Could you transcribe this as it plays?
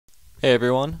Hey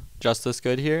everyone, Justice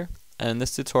Good here, and in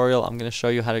this tutorial I'm going to show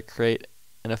you how to create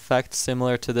an effect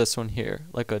similar to this one here,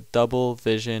 like a double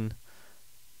vision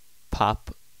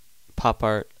pop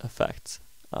art effect.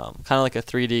 Kind of like a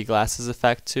 3D glasses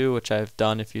effect too, which I've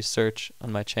done if you search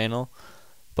on my channel,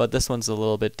 but this one's a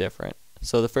little bit different.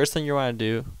 So the first thing you want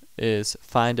to do is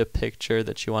find a picture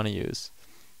that you want to use.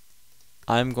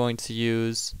 I'm going to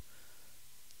use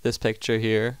this picture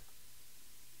here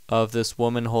of this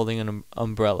woman holding an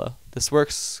umbrella. This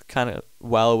works kind of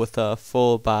well with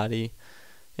full body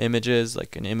images,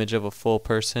 like an image of a full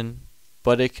person,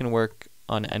 but it can work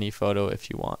on any photo if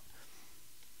you want.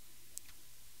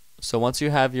 So once you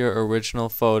have your original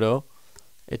photo,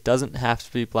 it doesn't have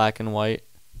to be black and white,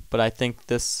 but I think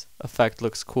this effect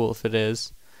looks cool if it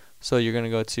is. So you're going to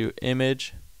go to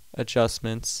Image,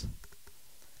 Adjustments.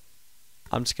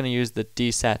 I'm just going to use the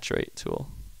desaturate tool.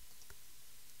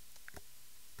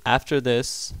 After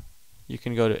this, you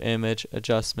can go to Image,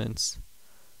 Adjustments,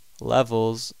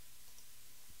 Levels,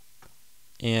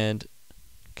 and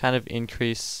kind of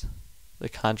increase the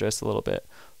contrast a little bit.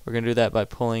 We're going to do that by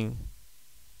pulling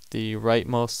the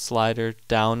rightmost slider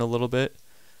down a little bit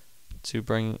to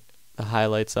bring the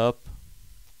highlights up,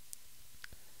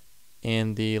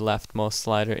 and the leftmost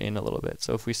slider in a little bit.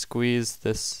 So if we squeeze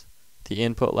the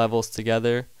input levels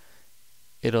together,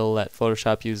 it'll let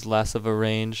Photoshop use less of a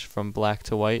range from black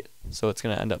to white, so it's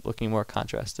going to end up looking more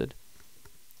contrasted.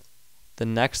 The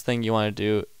next thing you want to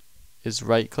do is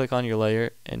right click on your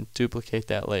layer and duplicate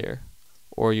that layer,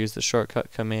 or use the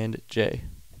shortcut Command J.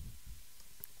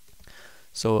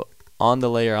 So on the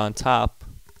layer on top,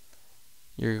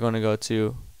 you're going to go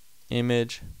to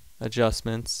Image,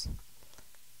 Adjustments,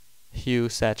 Hue,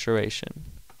 Saturation,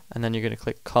 and then you're going to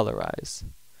click Colorize.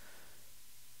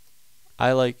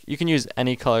 You can use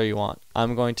any color you want.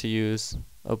 I'm going to use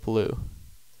a blue.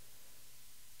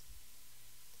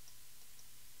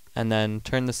 And then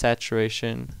turn the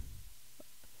saturation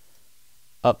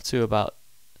up to about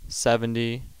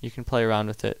 70. You can play around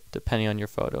with it depending on your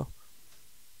photo.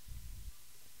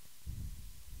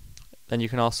 Then you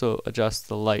can also adjust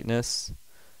the lightness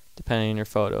depending on your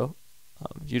photo.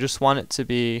 You just want it to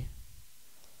be,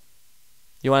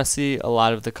 you want to see a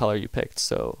lot of the color you picked.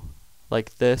 So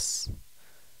like this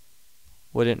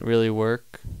wouldn't really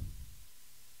work,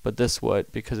 but this would,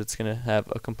 because it's going to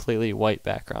have a completely white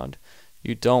background.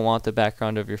 You don't want the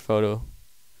background of your photo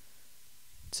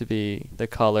to be the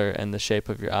color and the shape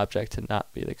of your object to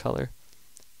not be the color.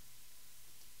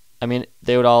 I mean,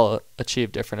 they would all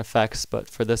achieve different effects, but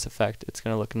for this effect it's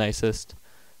going to look nicest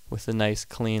with a nice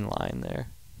clean line there.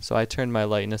 So I turned my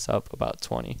lightness up about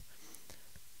 20.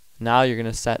 Now you're going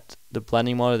to set the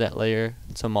blending mode of that layer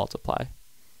to multiply.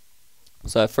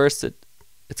 So at first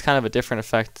it's kind of a different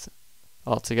effect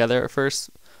altogether at first,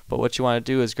 but what you want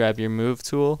to do is grab your move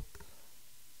tool,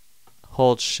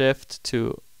 hold shift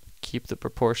to keep the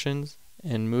proportions,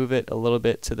 and move it a little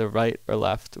bit to the right or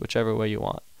left, whichever way you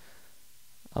want.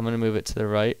 I'm going to move it to the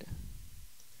right.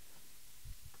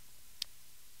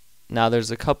 Now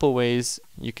there's a couple ways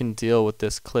you can deal with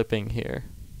this clipping here.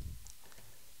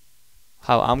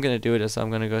 How I'm going to do it is I'm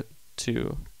going to go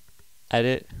to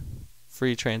Edit,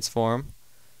 Free Transform.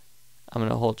 I'm going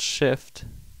to hold shift,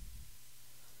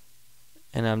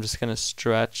 and I'm just going to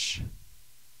stretch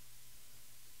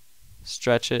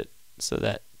it so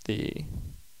that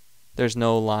there's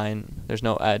no line, there's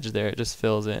no edge there, it just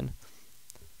fills in.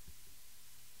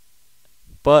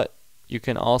 But you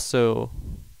can also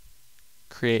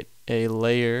create a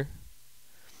layer,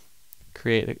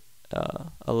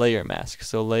 a layer mask.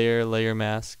 So layer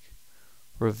mask,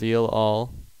 reveal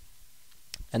all,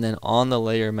 and then on the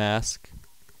layer mask,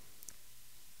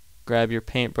 grab your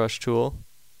paintbrush tool,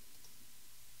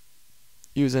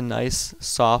 use a nice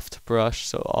soft brush,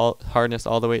 so hardness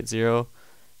all the way at 0,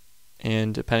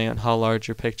 and depending on how large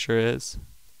your picture is,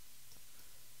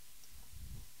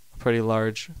 a pretty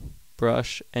large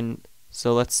brush. And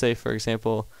so let's say, for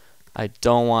example, I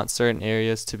don't want certain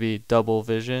areas to be double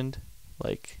visioned,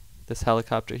 like this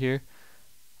helicopter here.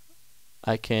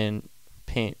 I can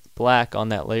paint black on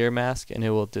that layer mask and it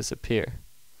will disappear.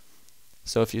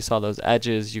 So if you saw those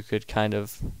edges, you could kind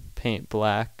of paint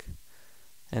black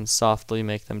and softly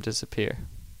make them disappear.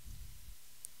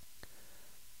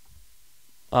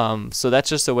 So that's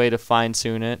just a way to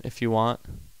fine-tune it if you want.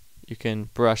 You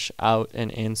can brush out and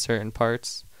in certain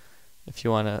parts if you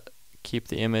want to keep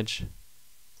the image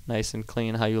nice and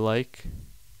clean how you like.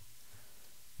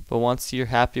 But once you're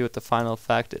happy with the final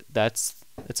effect,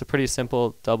 it's a pretty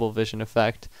simple double vision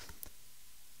effect.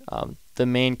 The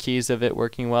main keys of it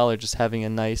working well are just having a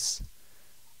nice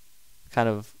kind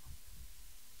of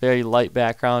very light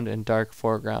background and dark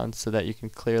foreground so that you can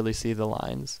clearly see the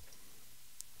lines.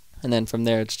 And then from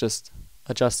there it's just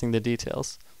adjusting the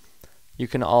details. You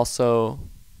can also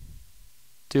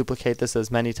duplicate this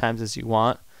as many times as you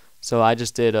want. So I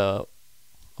just did a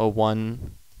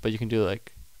one, but you can do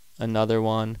like another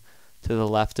one to the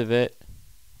left of it,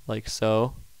 like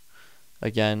so.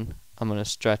 Again, I'm going to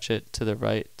stretch it to the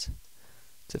right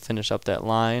to finish up that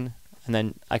line. And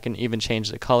then I can even change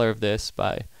the color of this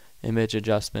by image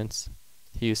adjustments,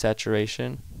 hue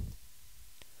saturation.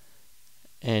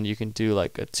 And you can do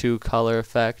like a 2-color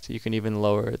effect. You can even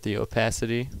lower the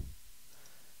opacity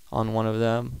on one of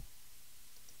them.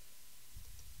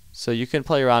 So you can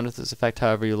play around with this effect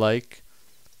however you like,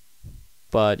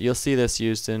 but you'll see this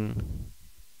used in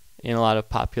a lot of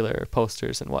popular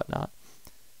posters and whatnot.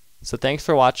 So thanks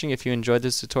for watching. If you enjoyed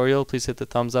this tutorial, please hit the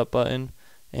thumbs up button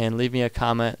and leave me a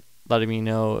comment letting me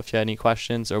know if you had any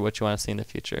questions or what you want to see in the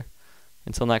future.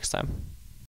 Until next time.